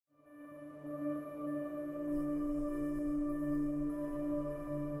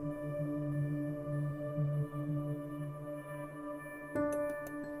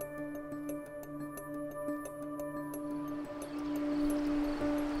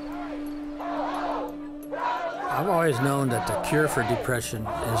I've always known that the cure for depression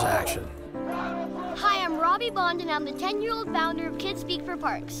is action. Hi, I'm Robbie Bond, and I'm the 10-year-old founder of Kids Speak for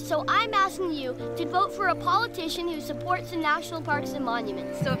Parks. So I'm asking you to vote for a politician who supports the national parks and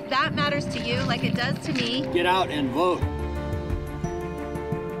monuments. So if that matters to you, like it does to me, Get out and vote.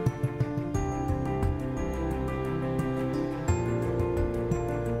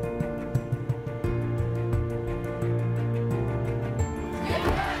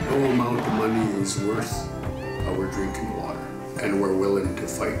 No amount of money is worth our drinking water, and we're willing to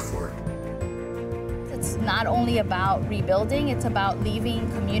fight for it. It's not only about rebuilding, it's about leaving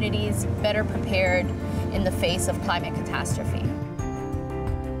communities better prepared in the face of climate catastrophe.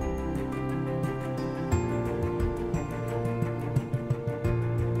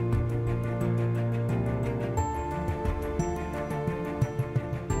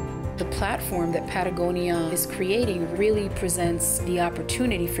 The platform that Patagonia is creating really presents the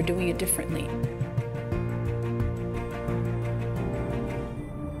opportunity for doing it differently.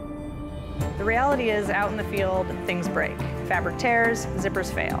 The reality is, out in the field, things break. Fabric tears,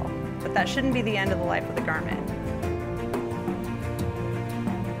 zippers fail. But that shouldn't be the end of the life of the garment.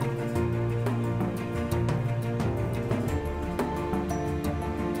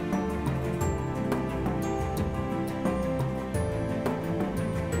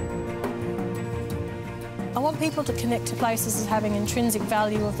 I want people to connect to places as having intrinsic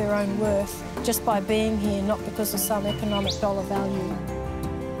value of their own worth, just by being here, not because of some economic dollar value.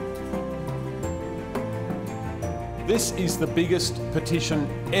 This is the biggest petition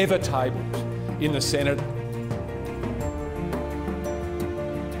ever tabled in the Senate.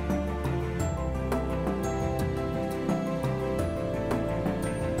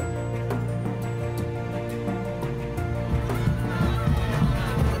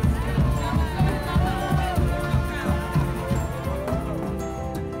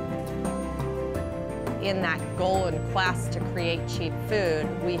 in that goal and quest to create cheap food,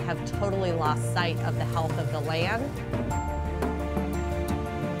 we have totally lost sight of the health of the land.